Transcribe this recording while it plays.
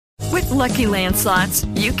Lucky Land Slots,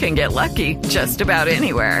 you can get lucky just about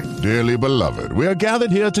anywhere. Dearly beloved, we are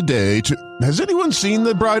gathered here today to... Has anyone seen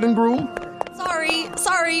the bride and groom?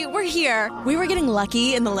 Sorry, we're here. We were getting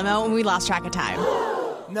lucky in the limo and we lost track of time.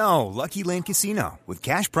 No, Lucky Land Casino, with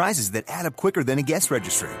cash prizes that add up quicker than a guest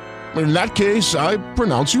registry. In that case, I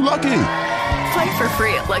pronounce you lucky. Play for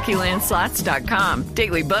free at LuckyLandSlots.com.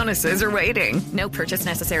 Daily bonuses are waiting. No purchase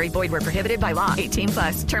necessary. Void where prohibited by law.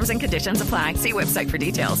 18+. Terms and conditions apply. See website for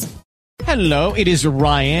details. Hello, it is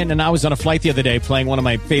Ryan, and I was on a flight the other day playing one of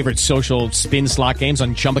my favorite social spin slot games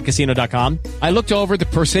on ChumbaCasino.com. I looked over at the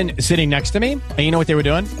person sitting next to me, and you know what they were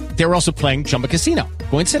doing? They were also playing Chumba Casino.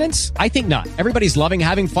 Coincidence? I think not. Everybody's loving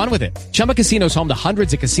having fun with it. Chumba Casino is home to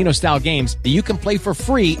hundreds of casino-style games that you can play for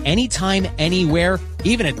free anytime, anywhere,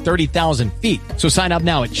 even at 30,000 feet. So sign up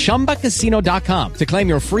now at ChumbaCasino.com to claim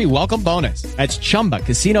your free welcome bonus. That's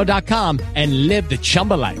ChumbaCasino.com and live the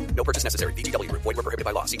Chumba life. No purchase necessary. VGW. Void where prohibited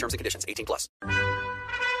by law. See terms and conditions. 18+.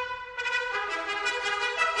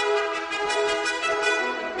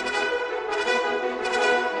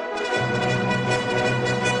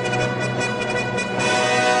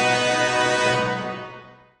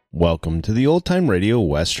 Welcome to the Old Time Radio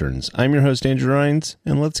Westerns. I'm your host, Andrew Rhynes,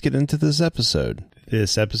 and let's get into this episode.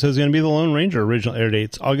 This episode is going to be The Lone Ranger. Original air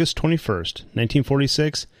date's August 21st,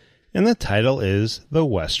 1946, and the title is The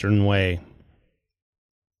Western Way.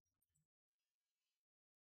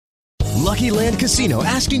 Lucky Land Casino,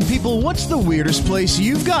 asking people, what's the weirdest place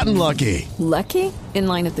you've gotten lucky? Lucky? In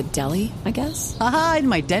line at the deli, I guess? Aha, in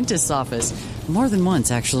my dentist's office. More than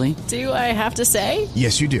once, actually. Do I have to say?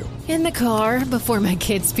 Yes, you do. In the car before my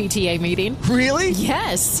kids' PTA meeting. Really?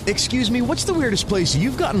 Yes. Excuse me, what's the weirdest place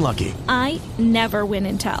you've gotten lucky? I never win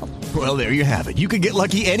and tell. Well, there you have it. You can get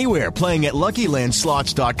lucky anywhere, playing at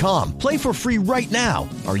LuckyLandSlots.com. Play for free right now.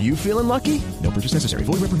 Are you feeling lucky? No purchase necessary.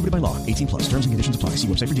 Void where prohibited by law. 18+. Terms and conditions apply. See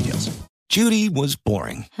website for details. Judy was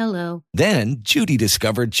boring. Hello. Then Judy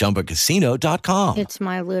discovered ChumbaCasino.com. It's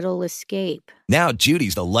my little escape. Now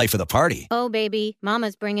Judy's the life of the party. Oh, baby,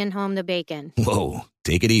 mama's bringing home the bacon. Whoa,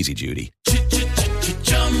 take it easy, Judy.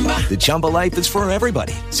 The Chumba life is for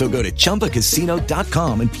everybody. So go to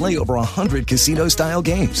ChumbaCasino.com and play over 100 casino-style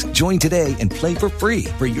games. Join today and play for free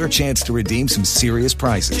for your chance to redeem some serious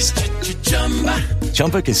prizes.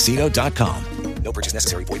 ChumbaCasino.com. No purchase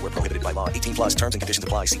necessary. Void where prohibited by law. 18+. Terms and conditions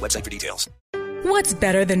apply. See website for details. What's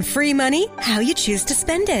better than free money? How you choose to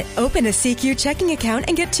spend it. Open a CQ checking account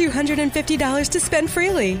and get $250 to spend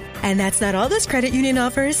freely. And that's not all this credit union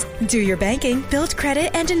offers. Do your banking, build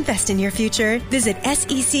credit, and invest in your future. Visit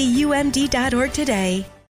secumd.org today.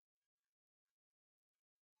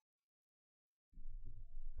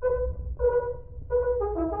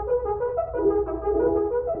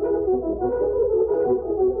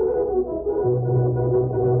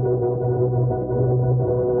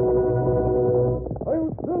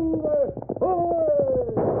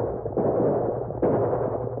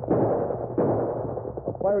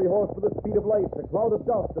 Fiery horse with the speed of light, a cloud of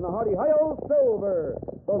dust, and a hearty hi-yo silver,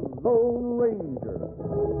 the Lone Ranger.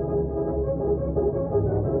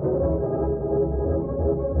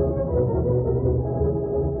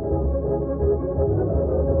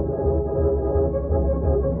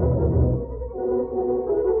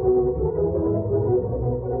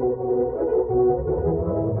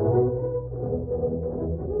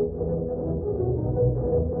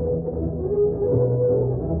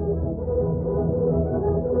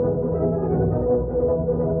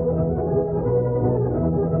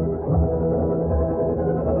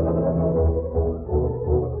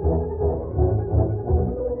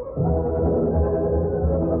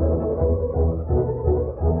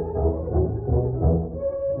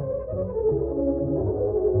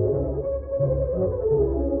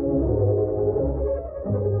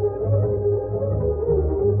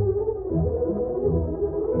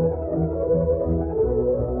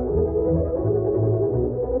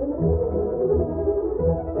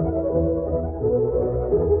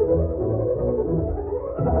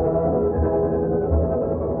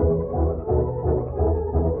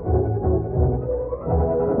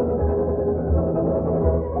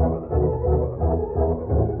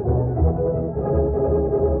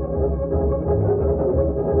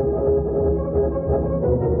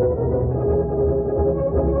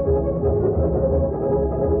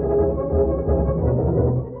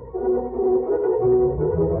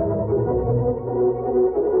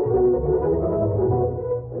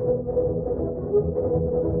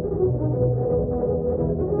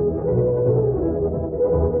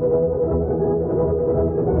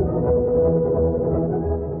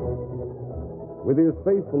 With his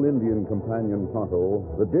faithful Indian companion Tonto,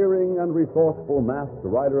 the daring and resourceful masked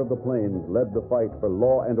rider of the plains led the fight for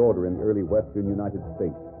law and order in early western United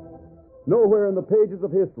States. Nowhere in the pages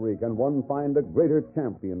of history can one find a greater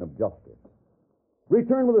champion of justice.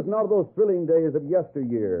 Return with us now to those thrilling days of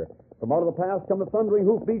yesteryear. From out of the past come the thundering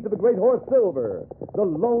hoofbeats of the great horse Silver. The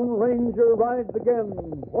Lone Ranger rides again.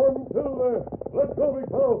 On Silver! Let's go, big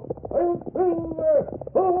fellow! I'm Silver!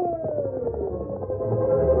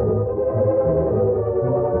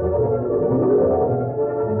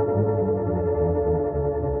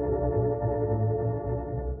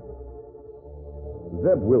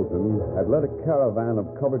 Zeb Wilson had led a caravan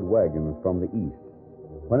of covered wagons from the east.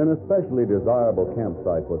 When an especially desirable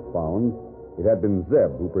campsite was found, it had been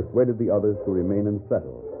Zeb who persuaded the others to remain and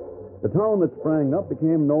settle. The town that sprang up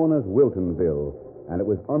became known as Wiltonville, and it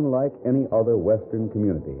was unlike any other western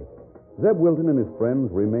community. Zeb Wilton and his friends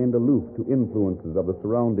remained aloof to influences of the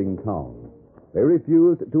surrounding town. They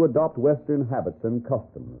refused to adopt western habits and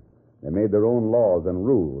customs. They made their own laws and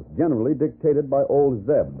rules, generally dictated by old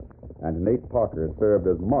Zeb, and Nate Parker served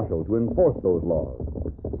as marshal to enforce those laws.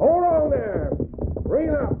 Hold on there! Rein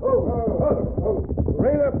up!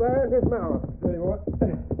 Rein up there and dismount. Tell you what,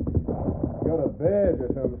 got a badge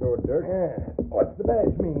of some sort, Dirk. What's the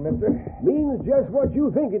badge mean, mister? Means just what you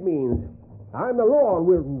think it means. I'm the law in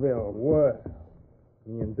Wiltonville. What?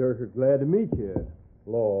 Me and Dirk are glad to meet you.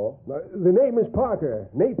 Law? The name is Parker,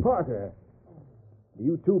 Nate Parker. Do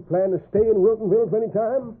you two plan to stay in Wiltonville for any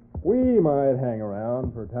time? We might hang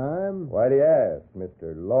around for a time. Why do you ask,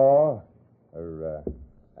 Mr. Law? Or,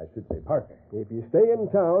 I should say Parker. If you stay in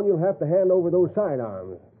town, you'll have to hand over those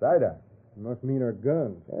sidearms. Sidearms? Must mean our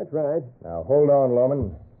guns. That's right. Now, hold on,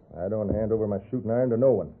 Lawman. I don't hand over my shooting iron to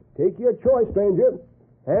no one. Take your choice, stranger.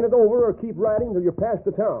 Hand it over or keep riding till you're past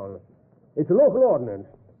the town. It's a local ordinance.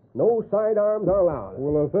 No sidearms are allowed.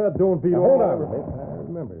 Well, if that don't beat now, all... Hold on, miss. I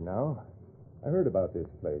remember now. I heard about this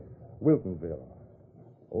place, Wiltonville.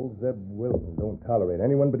 Old Zeb Wilton don't tolerate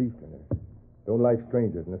anyone but Easterners. Don't like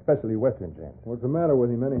strangers, and especially Western gents. What's the matter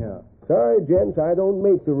with him, anyhow? Sorry, gents, I don't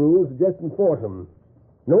make the rules, just enforce them.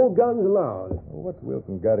 No guns allowed. Well, what's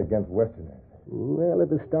Wilton got against Westerners? Well,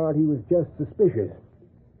 at the start, he was just suspicious.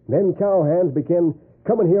 Then cowhands began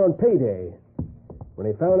coming here on payday. When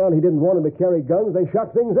they found out he didn't want them to carry guns, they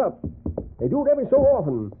shut things up. They do it every so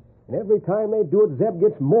often. And every time they do it, Zeb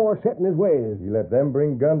gets more set in his ways. You let them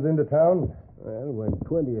bring guns into town? Well, when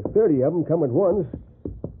 20 or 30 of them come at once,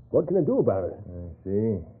 what can I do about it? I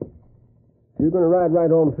see. If you're going to ride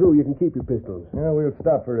right on through, you can keep your pistols. Yeah, we'll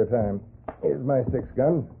stop for a time. Here's my 6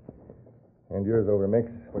 gun. Hand yours over, Mix.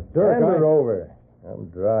 But Dirk, Hand her over. I'm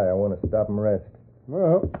dry. I want to stop and rest.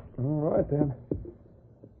 Well, all right, then.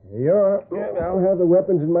 Here you are. Yeah, I'll have the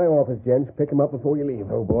weapons in my office, gents. Pick them up before you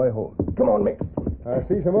leave. Oh, boy, hold. Come on, Mix. I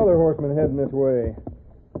see some other horsemen heading this way.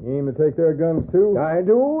 You aim to take their guns, too? I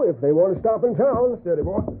do, if they want to stop in town. Steady,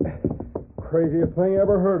 boy. Craziest thing I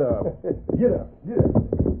ever heard of. Get up, get up.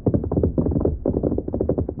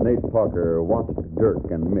 Nate Parker watched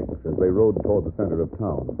Dirk and Mix as they rode toward the center of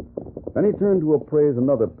town. Then he turned to appraise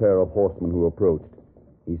another pair of horsemen who approached.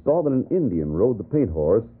 He saw that an Indian rode the paint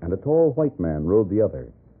horse and a tall white man rode the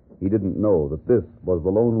other. He didn't know that this was the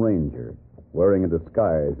Lone Ranger, wearing a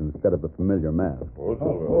disguise instead of the familiar mask.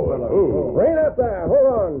 Rein up there. Hold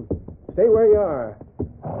on. Stay where you are.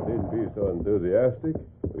 Needn't be so enthusiastic.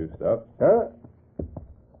 Will you stop? Huh?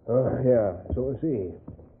 Yeah, so I see.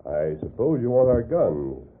 I suppose you want our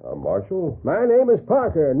guns. Marshal? My name is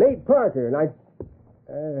Parker, Nate Parker, and I...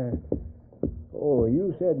 Oh,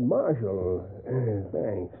 you said Marshal.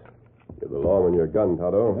 Thanks. Give the lawman your gun,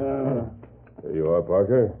 Tonto. Here you are,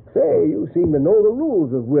 Parker. Say, you seem to know the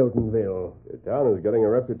rules of Wiltonville. Your town is getting a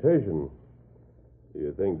reputation. Do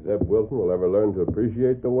you think Zeb Wilton will ever learn to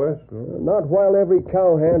appreciate the West? Not while every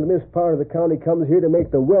cowhand in this part of the county comes here to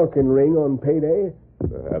make the welkin ring on payday.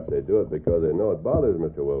 Perhaps they do it because they know it bothers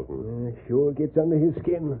Mr. Wilton. Sure gets under his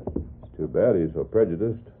skin. It's too bad he's so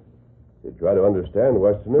prejudiced. He'd try to understand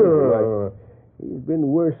Westerners. He's been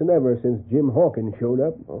worse than ever since Jim Hawkins showed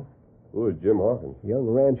up. Oh? Who is Jim Hawkins? Young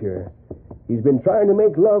rancher. He's been trying to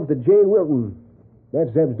make love to Jane Wilton.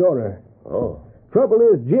 That's Zeb's daughter. Oh. Trouble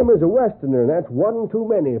is, Jim is a Westerner, and that's one too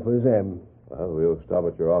many for Zeb. Well, we'll stop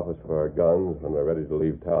at your office for our guns when we're ready to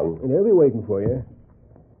leave town. And they'll be waiting for you.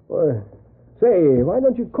 Well, say, why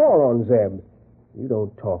don't you call on Zeb? You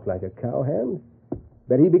don't talk like a cowhand.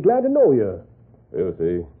 Bet he'd be glad to know you. We'll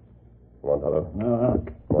see. Come on, Tonto.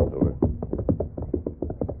 Come on, Silver.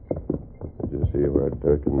 Did you see where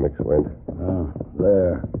Dirk and Mix went?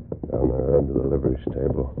 There. Down the road to the livery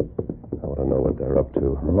stable. I want to know what they're up to.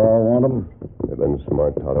 The law want them? They've been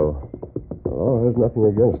smart, Tonto. The law has nothing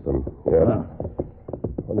against them. Yeah.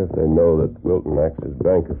 wonder if they know that Wilton acts as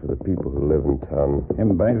banker for the people who live in town.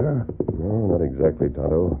 Him banker? No, not exactly,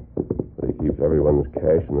 Tonto. But he keeps everyone's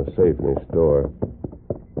cash in the safe in his store.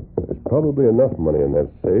 There's probably enough money in that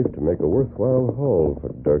safe to make a worthwhile haul for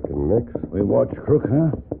Dirk and Mix. We watch Crook,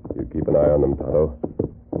 huh? You keep an eye on them, Tonto.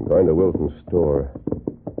 I'm going to Wilton's store.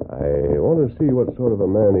 I want to see what sort of a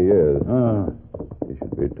man he is. He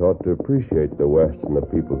should be taught to appreciate the West and the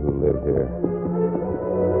people who live here.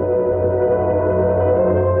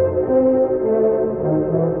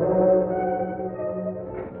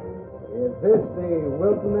 Is this the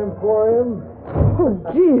Wilton Emporium? Oh,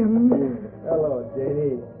 Jim. Hello,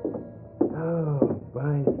 Janie. Oh,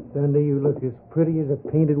 by thunder, you look as pretty as a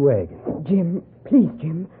painted wagon. Jim, please,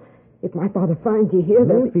 Jim. If my father finds you here,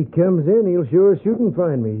 If he comes in, he'll sure shoot and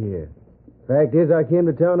find me here. Fact is, I came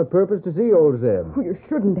to town on purpose to see old Zeb. Oh, you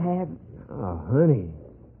shouldn't have. Oh, honey.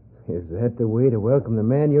 Is that the way to welcome the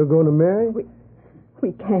man you're going to marry?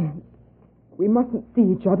 We can't. We mustn't see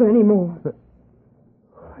each other anymore.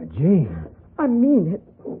 Jane. I mean it.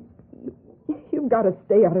 You've got to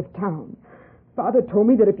stay out of town. Father told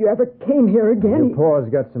me that if you ever came here again... Your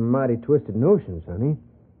pa's got some mighty twisted notions, honey.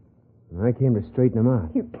 And I came to straighten them out.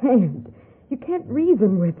 You can't. You can't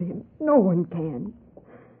reason with him. No one can.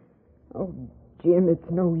 Oh, Jim, it's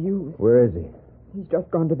no use. Where is he? He's just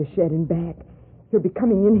gone to the shed and back. He'll be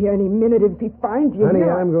coming in here any minute if he finds you. Honey,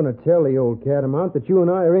 here. I'm going to tell the old catamount that you and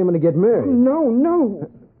I are aiming to get married. No.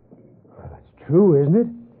 That's true, isn't it?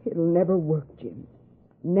 It'll never work, Jim.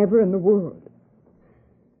 Never in the world.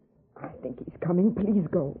 I think he's coming. Please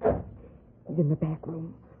go. He's in the back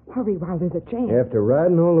room. Hurry while there's a chance. After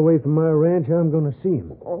riding all the way from my ranch, I'm going to see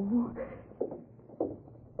him. Oh.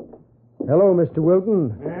 Hello, Mr.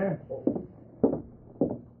 Wilton.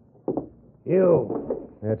 You.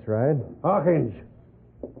 That's right. Hawkins.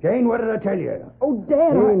 Jane, what did I tell you? Oh,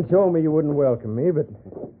 Dad. Jane told me you wouldn't welcome me, but...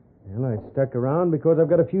 Well, I stuck around because I've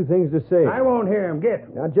got a few things to say. I won't hear him.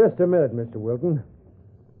 Get. Now, just a minute, Mr. Wilton.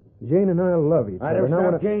 Jane and I love each I'd other. have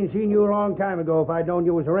stopped Jane seeing you a long time ago if I'd known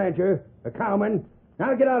you was a rancher, a cowman.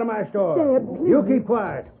 Now get out of my store. Dad, please. You keep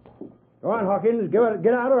quiet. Go on, Hawkins.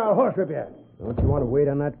 Get out or I'll horsewhip you. Don't you want to wait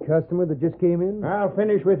on that customer that just came in? I'll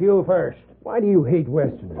finish with you first. Why do you hate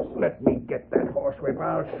Westerners? Let me get that horsewhip.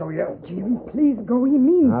 I'll show you. Jim, please go. He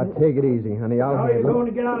means I'll it. take it easy, honey. I'll How are you handle it. going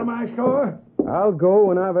to get out of my store? I'll go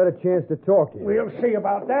when I've had a chance to talk to you. We'll see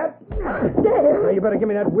about that. Dad. Now, you better give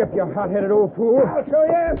me that whip, you hot-headed old fool. I'll show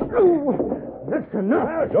you. That's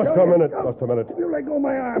enough. Just a minute. You let go of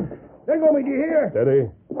my arm. Let go of me, do you hear? Steady.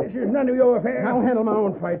 This is none of your affair. I'll handle my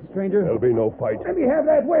own fight, stranger. There'll be no fight. Let me have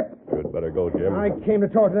that whip. You'd better go, Jim. I came to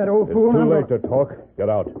talk to that old It's fool. too late to talk. Get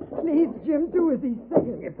out. Please, Jim, do as he says.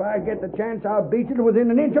 If I get the chance, I'll beat you to within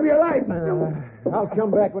an inch of your life. I'll come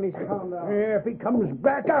back when he's calmed down. If he comes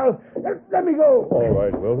back, I'll... Let me go. All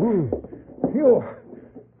right, Wilton. You.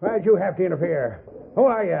 Why'd you have to interfere? Who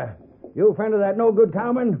are you? You a friend of that no-good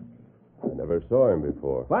cowman? I never saw him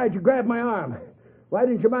before. Why'd you grab my arm? Why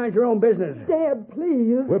didn't you mind your own business? Dad,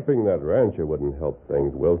 please. Whipping that rancher wouldn't help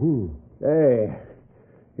things, Wilton. Hey,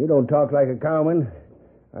 you don't talk like a cowman.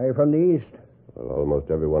 Are you from the East? Well, almost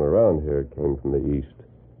everyone around here came from the East.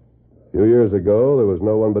 A few years ago, there was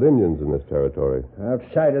no one but Indians in this territory.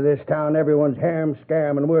 Outside of this town, everyone's harem,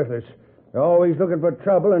 scam, and worthless. They're always looking for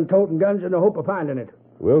trouble and toting guns in the hope of finding it.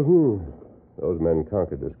 Wilton, those men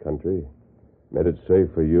conquered this country. Made it safe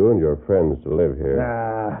for you and your friends to live here.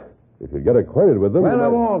 Nah. If you get acquainted with them... Well, I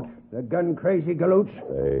won't. The gun-crazy galoots.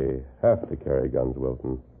 They have to carry guns,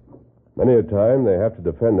 Wilton. Many a time they have to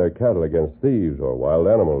defend their cattle against thieves or wild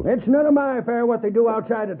animals. It's none of my affair what they do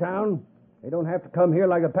outside of town. They don't have to come here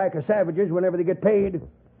like a pack of savages whenever they get paid.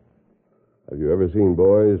 Have you ever seen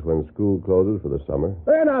boys when school closes for the summer?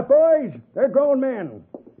 They're not boys. They're grown men.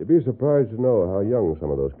 You'd be surprised to know how young some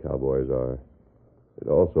of those cowboys are.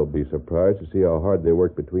 You'd also be surprised to see how hard they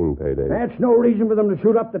work between paydays. That's no reason for them to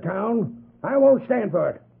shoot up the town. I won't stand for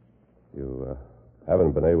it. You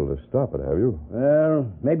haven't been able to stop it, have you?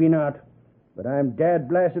 Well, maybe not. But I'm dad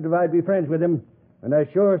blasted if I'd be friends with him. And I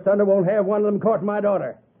sure as thunder won't have one of them court my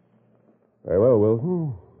daughter. Very well,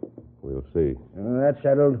 Wilton. We'll see. That's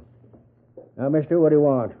settled. Now, mister, what do you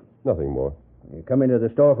want? Nothing more. You come into the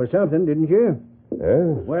store for something, didn't you?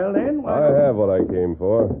 Yes? Well, then, why... I have what I came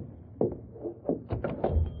for.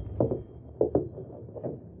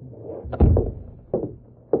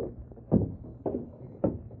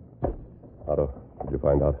 Otto, did you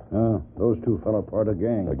find out? Those two fell apart a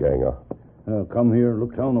gang. A gang, Come here,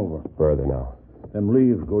 look town over. Where are they now? Them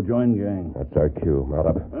leaves, go join gang. That's our cue. Mount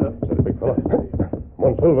up. Steady, big fella. Come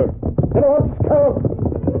on, Silver. Get on, Scout!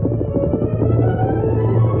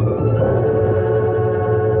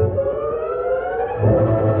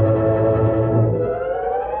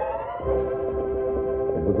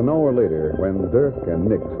 hour later when Dirk and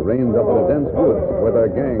Nix reined up in a dense woods where their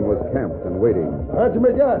gang was camped and waiting. How'd you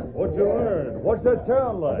make out? What'd you learn? What's that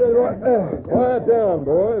town like? Quiet down,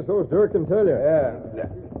 boys. So's Dirk can tell you. Yeah.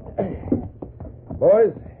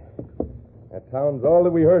 Boys, that town's all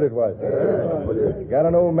that we heard it was. You got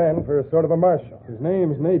an old man for a sort of a marshal. His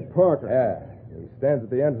name's Nate Parker. Yeah. He stands at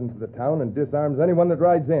the entrance of the town and disarms anyone that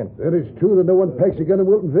rides in. That is true that no one packs a gun in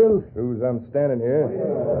Wiltonville? True as I'm standing here.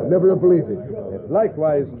 I never have believed it. It's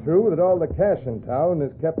likewise true that all the cash in town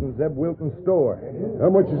is kept in Zeb Wilton's store. How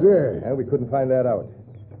much is there? And we couldn't find that out.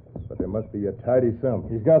 But there must be a tidy sum.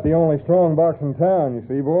 He's got the only strong box in town, you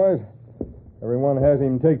see, boys. Everyone has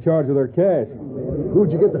him take charge of their cash.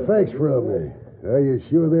 Who'd you get the facts from? Are you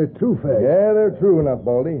sure they're true facts? Yeah, they're true enough,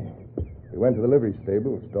 Baldy. We went to the livery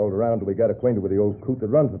stable, strolled around till we got acquainted with the old coot that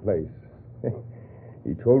runs the place.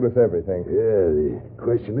 He told us everything. Yeah, the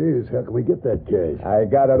question is, how can we get that cash? I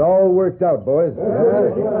got it all worked out, boys.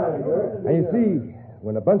 And you see,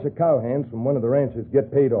 when a bunch of cowhands from one of the ranches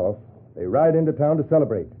get paid off, they ride into town to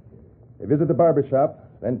celebrate. They visit the barber shop,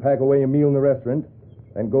 then pack away a meal in the restaurant,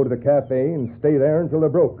 then go to the cafe and stay there until they're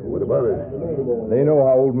broke. What about it? They know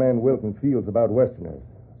how old man Wilton feels about Westerners,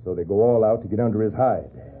 so they go all out to get under his hide.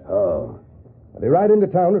 Oh. They ride into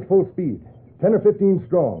town at full speed, 10 or 15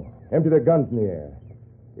 strong, empty their guns in the air.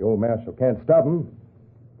 The old marshal can't stop them.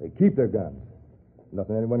 They keep their guns.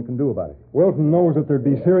 Nothing anyone can do about it. Wilton knows that there'd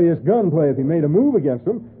be serious gunplay if he made a move against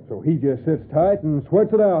them, so he just sits tight and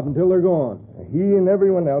sweats it out until they're gone. He and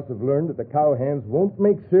everyone else have learned that the cowhands won't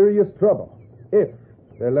make serious trouble if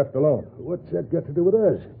they're left alone. What's that got to do with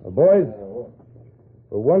us? Well, boys,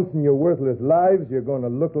 for once in your worthless lives, you're going to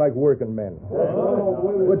look like working men.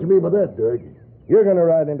 What do you mean by that, Dirk? You're going to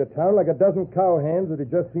ride into town like a dozen cowhands that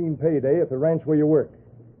had just seen payday at the ranch where you work.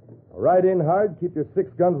 Ride in hard, keep your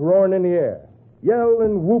 6 guns roaring in the air. Yell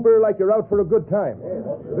and whooper like you're out for a good time.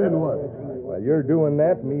 Then what? While you're doing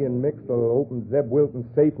that, me and Mix will open Zeb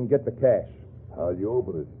Wilton's safe and get the cash. How'll you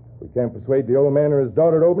open it? We can't persuade the old man or his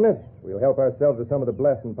daughter to open it. We'll help ourselves to some of the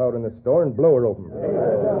blasting powder in the store and blow her open.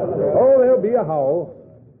 Oh, there'll be a howl.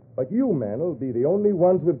 But you men will be the only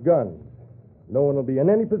ones with guns. No one will be in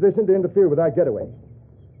any position to interfere with our getaway.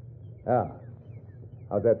 Ah,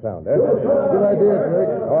 how's that sound, eh? Good idea,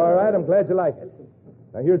 Dirk. All right, I'm glad you like it.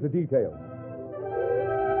 Now, here's the details.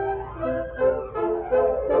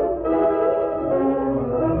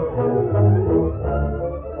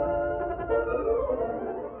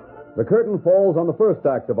 The curtain falls on the first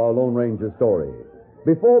act of our Lone Ranger story.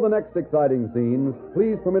 Before the next exciting scenes,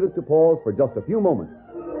 please permit us to pause for just a few moments.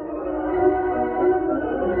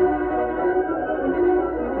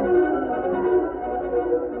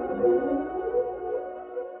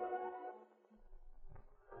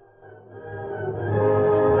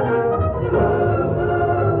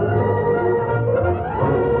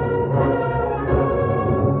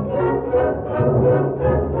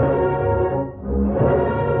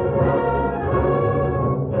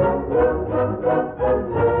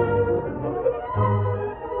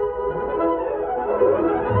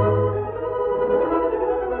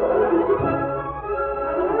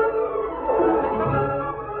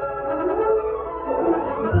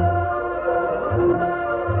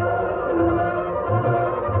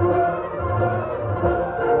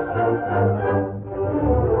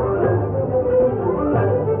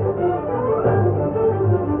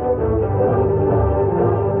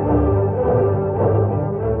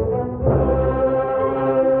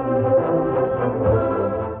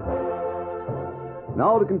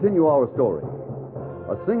 Now to continue our story.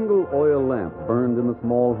 A single oil lamp burned in the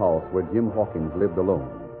small house where Jim Hawkins lived alone.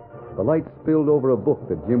 The light spilled over a book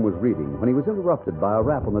that Jim was reading when he was interrupted by a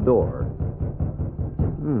rap on the door.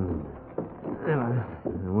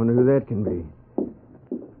 I wonder who that can be.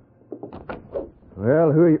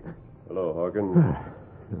 Well, who are you? Hello, Hawkins.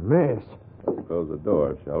 Mask. Let's close the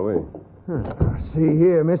door, shall we? See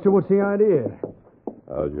here, mister, what's the idea?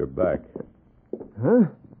 How's your back? Huh?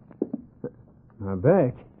 My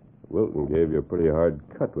back? Wilton gave you a pretty hard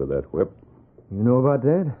cut with that whip. You know about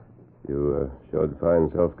that? You showed fine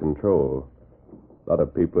self-control. A lot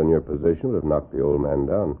of people in your position would have knocked the old man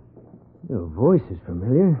down. Your voice is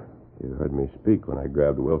familiar. You heard me speak when I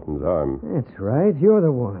grabbed Wilton's arm. That's right. You're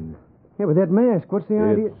the one. Yeah, but that mask, what's the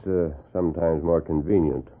idea? It's sometimes more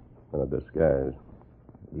convenient than a disguise.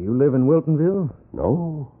 Do you live in Wiltonville?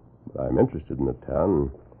 No, but I'm interested in the town.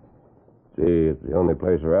 See, it's the only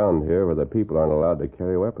place around here where the people aren't allowed to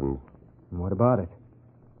carry weapons. What about it?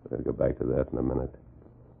 We'll go back to that in a minute.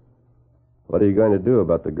 What are you going to do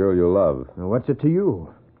about the girl you love? Now, what's it to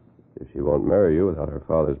you? If she won't marry you without her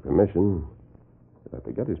father's permission, you'll have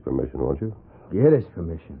to get his permission, won't you? Get his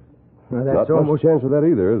permission? Well, Not much chance of that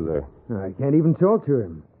either, is there? I can't even talk to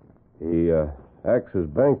him. He acts as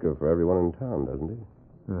banker for everyone in town, doesn't he?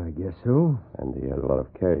 I guess so. And he has a lot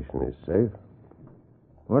of cash in his safe.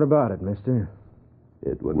 What about it, mister?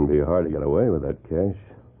 It wouldn't be hard to get away with that cash.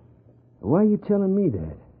 Why are you telling me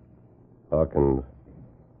that? Hawkins,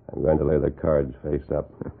 I'm going to lay the cards face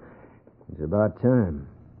up. It's about time.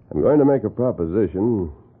 I'm going to make a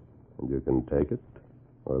proposition, and you can take it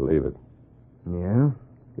or leave it. Yeah?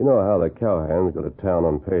 You know how the cowhands go to town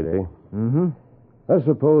on payday? Mm-hmm. Let's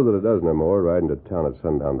suppose that a dozen or more ride into town at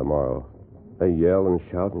sundown tomorrow. They yell and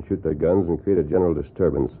shout and shoot their guns and create a general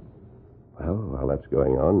disturbance. Well, while that's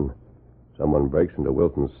going on, someone breaks into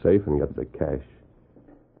Wilson's safe and gets the cash.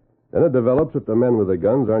 Then it develops that the men with the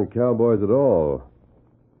guns aren't cowboys at all.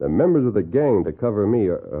 They're members of the gang to cover me,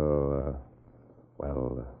 to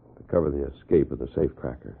cover the escape of the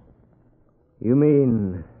safecracker. You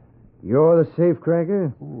mean you're the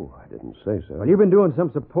safecracker? Oh, I didn't say so. Well, you've been doing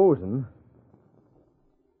some supposing.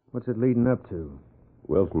 What's it leading up to?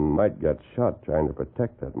 Wilson might get shot trying to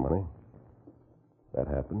protect that money. If that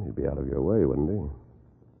happened, he'd be out of your way, wouldn't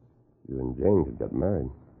he? You and Jane could get married.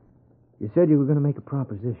 You said you were going to make a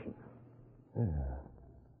proposition. Yeah.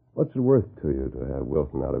 What's it worth to you to have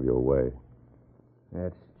Wilson out of your way?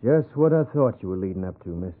 That's just what I thought you were leading up to,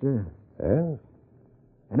 mister. Yes?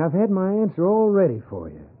 And I've had my answer all ready for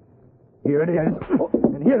you. Here it is.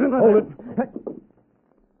 And here's another. Hold it.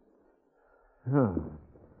 Huh.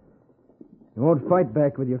 You won't fight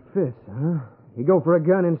back with your fists, huh? You go for a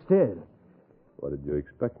gun instead. What did you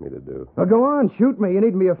expect me to do? Well, go on, shoot me. You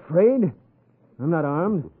needn't be afraid. I'm not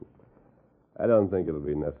armed. I don't think it'll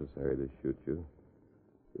be necessary to shoot you.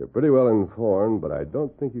 You're pretty well informed, but I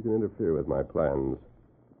don't think you can interfere with my plans.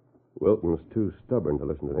 Wilton's too stubborn to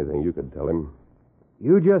listen to anything you could tell him.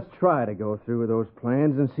 You just try to go through with those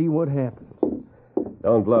plans and see what happens.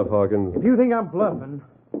 Don't bluff, Hawkins. If you think I'm bluffing,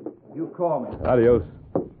 you call me. Adios.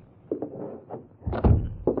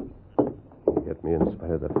 He hit me in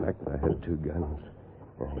spite of the fact that I had two guns.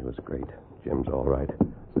 Yeah, he was great. Jim's all right.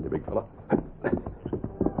 Steady, big fella.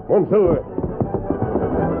 One silver.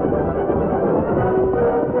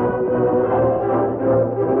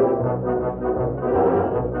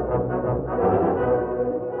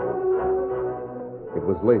 It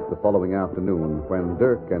was late the following afternoon when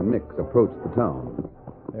Dirk and Nix approached the town.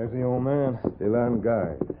 There's the old man, still on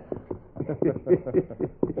guard.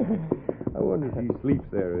 I wonder if he sleeps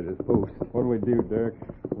there at his post. What do we do, Dirk?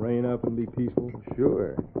 Rein up and be peaceful?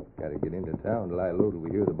 Sure. Got to get into town to lie low till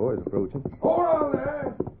we hear the boys approaching. Hold on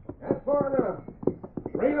there. That's far enough.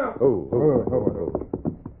 Rein up. Oh.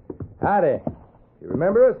 Howdy. You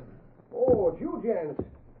remember us? Oh, it's you, gents.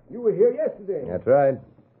 You were here yesterday. That's right.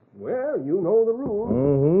 Well, you know the rules.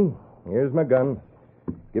 Mm-hmm. Here's my gun.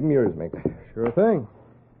 Give him yours, Mick. Sure thing.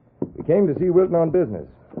 We came to see Wilton on business.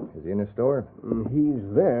 Is he in his store? He's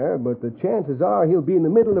there, but the chances are he'll be in the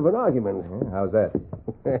middle of an argument. Yeah, how's that?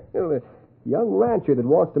 Well, a young rancher that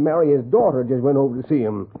wants to marry his daughter just went over to see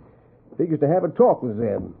him. Figures to have a talk with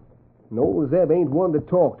Zeb. And old Zeb ain't one to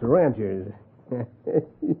talk to ranchers.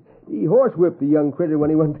 He horsewhipped the young critter when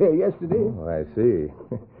he went there yesterday. Oh, I see.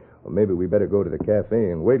 Well, maybe we better go to the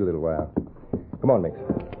cafe and wait a little while. Come on, Mix.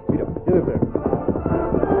 Beat up. Get up there.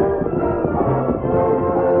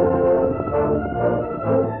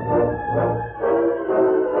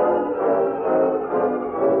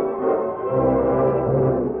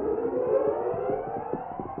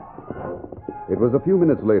 It was a few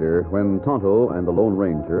minutes later when Tonto and the Lone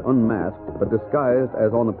Ranger, unmasked but disguised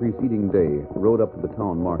as on the preceding day, rode up to the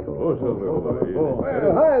town marshal. Well,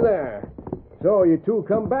 hi there. So you two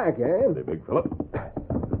come back, eh? Hey, big fella.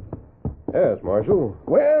 Yes, Marshal.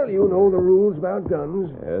 Well, you know the rules about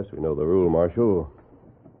guns. Yes, we know the rule, Marshal.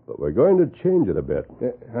 But we're going to change it a bit.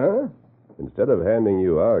 Huh? Instead of handing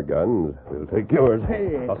you our guns, we'll take yours.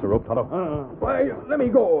 Hey. Toss the rope, Tonto. Why, let me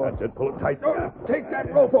go. That's it. Pull it tight. Oh, take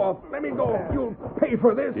that rope off. Let me go. You'll pay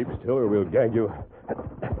for this. Keep still or we'll gag you.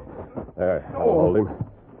 There, I'll hold him.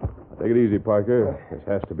 Take it easy, Parker. This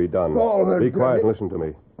has to be done. Be quiet and listen to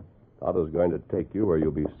me. Tonto's going to take you where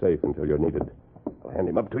you'll be safe until you're needed. I'll hand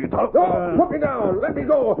him up to you, Tonto. No, put me down. Let me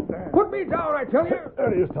go. Put me down, I tell you.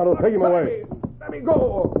 There he is, Tonto. Take him away. Let me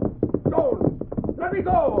go. Don't. Let me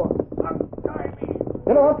go. Untie me.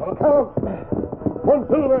 Get off. Count. 1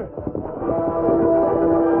 silver.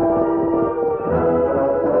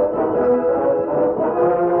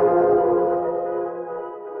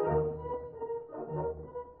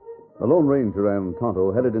 The Lone Ranger and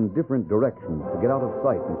Tonto headed in different directions to get out of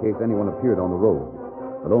sight in case anyone appeared on the road.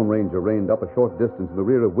 The Lone Ranger reined up a short distance in the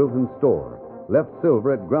rear of Wilton's store, left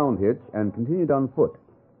Silver at ground hitch, and continued on foot.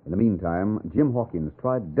 In the meantime, Jim Hawkins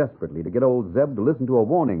tried desperately to get old Zeb to listen to a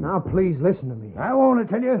warning. Now, please listen to me. I won't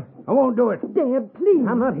tell you. I won't do it. Dad, please.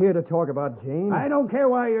 I'm not here to talk about Jane. I don't care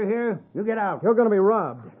why you're here. You get out. You're going to be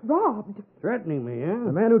robbed. Robbed? Threatening me, huh?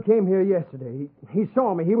 The man who came here yesterday, he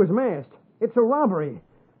saw me. He was masked. It's a robbery.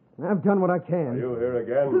 I've done what I can. Are you here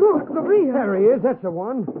again? Look, the real. There he is. That's the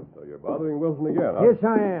one. So you're bothering Wilson again, huh? Yes,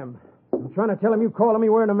 I am. I'm trying to tell him you calling me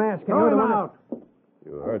wearing a mask. And Throw you're the him one out.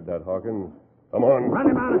 You heard that, Hawkins. Come on. Run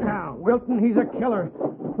him out of town. Wilton, he's a killer.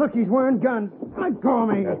 Look, he's wearing guns. Let go of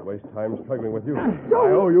me. Can't waste time struggling with you.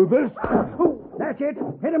 I owe you this. That's it.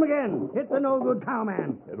 Hit him again. Hit the no-good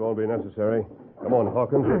cowman. It won't be necessary. Come on,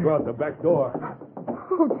 Hawkins. We'll go out the back door.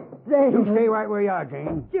 Oh, Dad. You stay right where you are,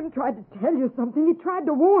 Jane. Jim tried to tell you something. He tried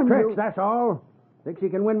to warn Tricks, you. that's all. Thinks he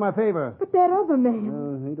can win my favor. But that other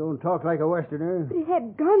man. He don't talk like a Westerner. But he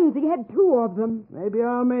had guns. He had 2 of them. Maybe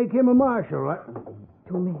I'll make him a marshal.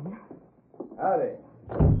 2 men. Howdy.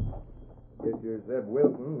 Guess you're Zeb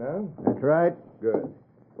Wilson, huh? That's right. Good.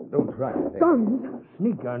 Don't try it. Guns.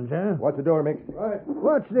 Sneak guns, huh? Watch the door, Mix. Right.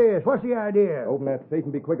 What's this? What's the idea? Open that safe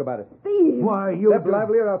and be quick about it. Thieves. Why, you... Step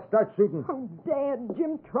lively or I'll start shooting. Oh, Dad,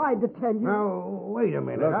 Jim tried to tell you. Now, wait a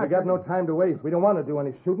minute. Look, we got no time to waste. We don't want to do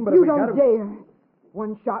any shooting, but you if we don't dare.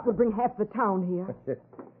 1 shot would bring half the town here.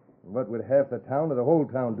 What would half the town or the whole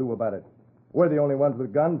town do about it? We're the only ones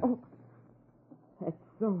with guns. Oh, that's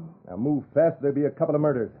so. Now move fast. There'll be a couple of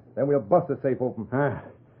murders. Then we'll bust the safe open.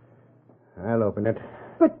 I'll open it.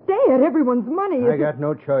 But, Dad, everyone's money is... I got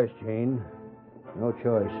no choice, Jane. No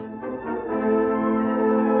choice.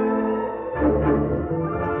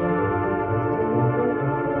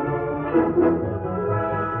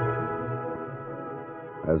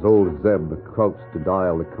 As old Zeb crouched to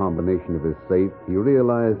dial the combination of his safe, he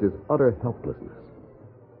realized his utter helplessness.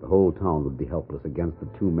 The whole town would be helpless against the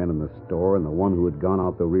 2 men in the store and the one who had gone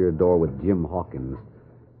out the rear door with Jim Hawkins.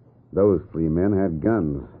 Those 3 men had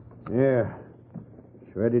guns. Yeah.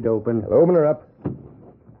 It's ready to open. I'll open her up.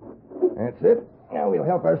 That's it. Now we'll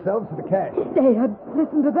help ourselves to the cash. Dad,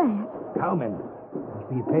 listen to that. Cowmen. Must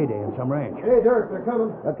be a payday in some ranch. Hey, Dirk, they're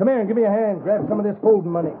coming. Now, come here and give me a hand. Grab some of this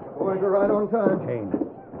folding money. Boys are right on time. Jane,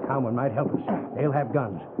 the cowmen might help us. They'll have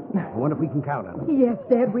guns. I wonder if we can count on them. Yes,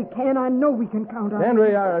 Dad, we can. I know we can count on Stand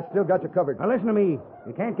where you are. I still got you covered. Now, listen to me.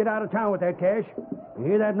 You can't get out of town with that cash. You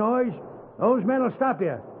hear that noise? Those men will stop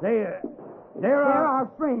you. They're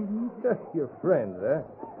our friends. Your friends, eh?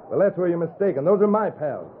 Well, that's where you're mistaken. Those are my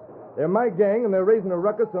pals. They're my gang, and they're raising a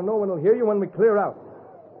ruckus so no one will hear you when we clear out.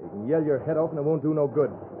 You can yell your head off, and it won't do no good.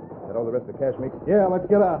 Got all the rest of the cash, Mix? Yeah, let's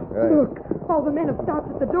get out. Right. Look, all the men have stopped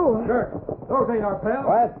at the door. Sure. Those ain't our pals.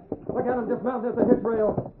 What? Look at them dismounted at the hitch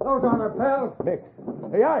rail. Those aren't our pals. Mix.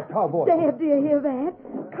 They are cowboys. Dad, do you hear that?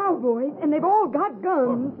 Cowboys, and they've all got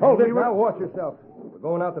guns. Hold it now. Watch yourself. We're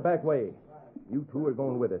going out the back way. You 2 are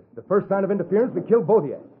going with us. The first sign of interference, we kill both of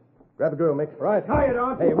you. Grab a girl, Mix. Right. Tie it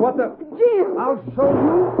on. Hey, what the... Jim! I'll show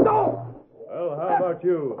you. No! Well, how about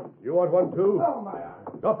you? You want one, too? Oh, my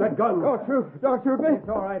arm. Drop that gun. Don't shoot me. It's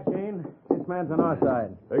all right, Jane. This man's on our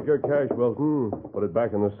side. Take your cash, Wilson. Put it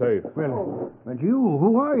back in the safe. Well, but you,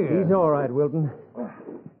 who are you? He's all right, Wilton.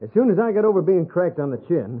 As soon as I got over being cracked on the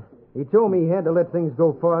chin, he told me he had to let things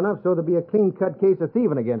go far enough so there'd be a clean-cut case of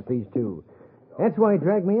thieving against these 2. That's why he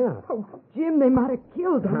dragged me out. Oh, Jim, they might have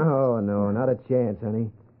killed him. Oh, no, not a chance, honey.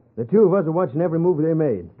 The 2 of us are watching every move they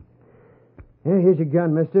made. Here's your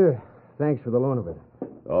gun, mister. Thanks for the loan of it.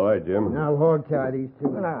 All right, Jim. Now hog-tie these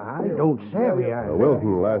 2. I don't savvy.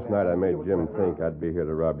 Wilson, last night I made Jim think I'd be here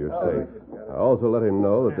to rob your safe. I also let him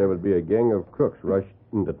know that there would be a gang of crooks rushed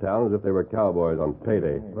into town as if they were cowboys on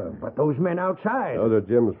payday. But those men outside... Those are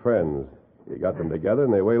Jim's friends. He got them together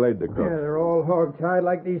and they waylaid the crooks. Yeah, they're all hog-tied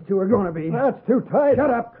like these 2 are going to be. That's too tight.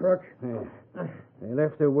 Shut up, crook. Yeah. They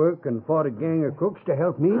left their work and fought a gang of crooks to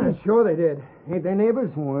help me? Sure they did. Ain't they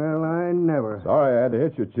neighbors? Well, I never. Sorry I had to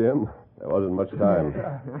hit you, Jim. There wasn't much time.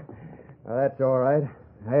 Well, that's all right.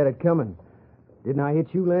 I had it coming. Didn't I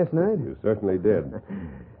hit you last night? You certainly did.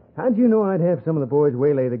 How'd you know I'd have some of the boys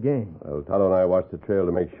waylay the gang? Well, Tonto and I watched the trail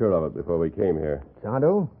to make sure of it before we came here.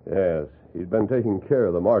 Tonto? Yes. He'd been taking care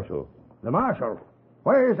of the marshal. The marshal?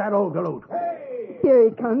 Where's that old galoot? Hey! Here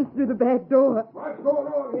he comes through the back door. What's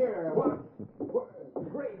going on here?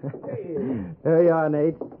 There you are,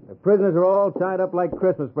 Nate. The prisoners are all tied up like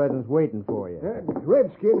Christmas presents waiting for you. That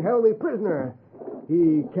redskin held me prisoner.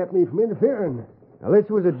 He kept me from interfering. Now, this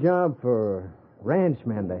was a job for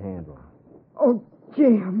ranchmen to handle. Oh,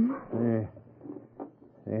 Jim.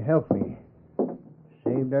 They helped me.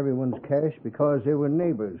 Saved everyone's cash because they were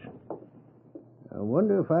neighbors. I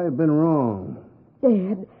wonder if I've been wrong.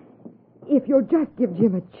 Dad, if you'll just give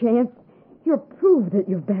Jim a chance, you'll prove that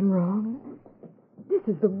you've been wrong.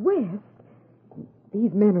 This is the West.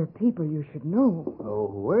 These men are people you should know. Oh,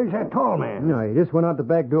 where's that tall man? No, he just went out the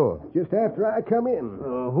back door. Just after I come in.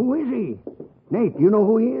 Who is he? Nate, you know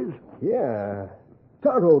who he is? Yeah.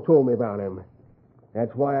 Tonto told me about him.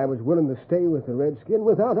 That's why I was willing to stay with the Redskin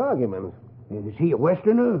without argument. Is he a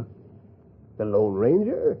Westerner? The Lone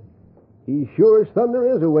Ranger? He sure as thunder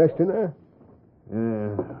is a Westerner.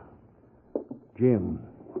 Jim.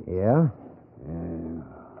 Yeah?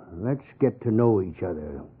 Let's get to know each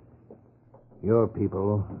other. Your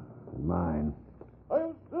people and mine.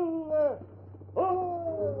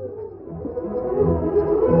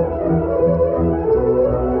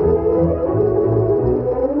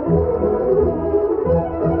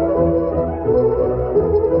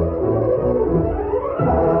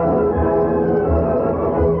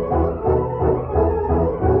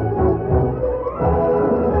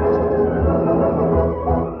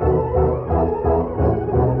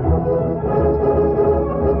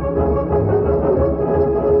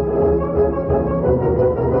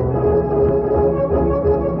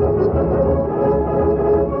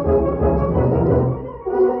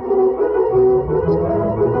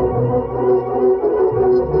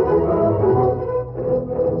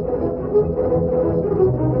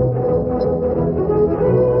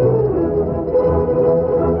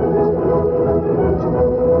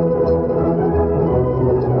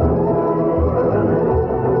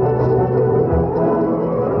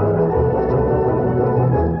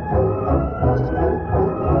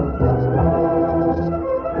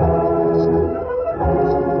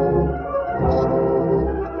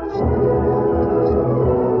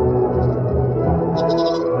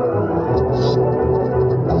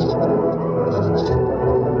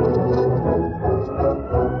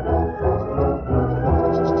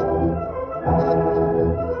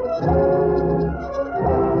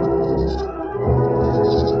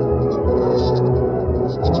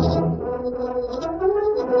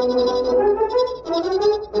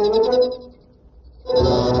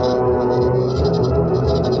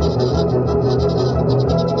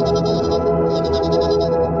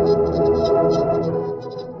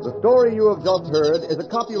 The story you have just heard is a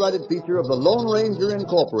copyrighted feature of the Lone Ranger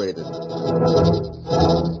Incorporated.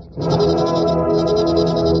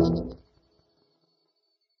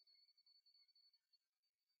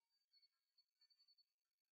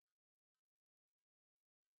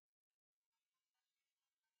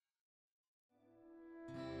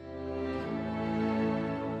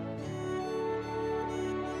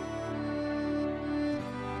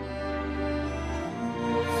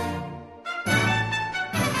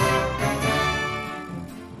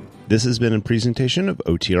 This has been a presentation of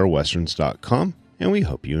OTRWesterns.com, and we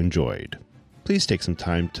hope you enjoyed. Please take some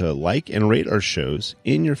time to like and rate our shows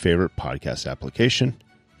in your favorite podcast application.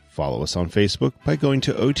 Follow us on Facebook by going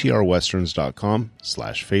to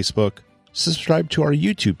OTRWesterns.com/Facebook. Subscribe to our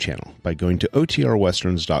YouTube channel by going to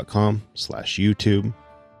OTRWesterns.com/YouTube.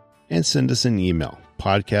 And send us an email,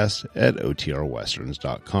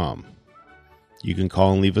 podcast@OTRWesterns.com. You can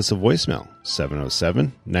call and leave us a voicemail,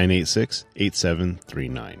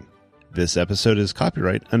 707-986-8739. This episode is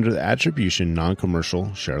copyright under the Attribution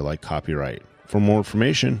Non-Commercial Share-alike copyright. For more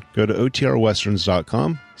information, go to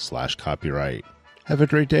OTRWesterns.com/copyright. Have a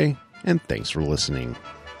great day, and thanks for listening.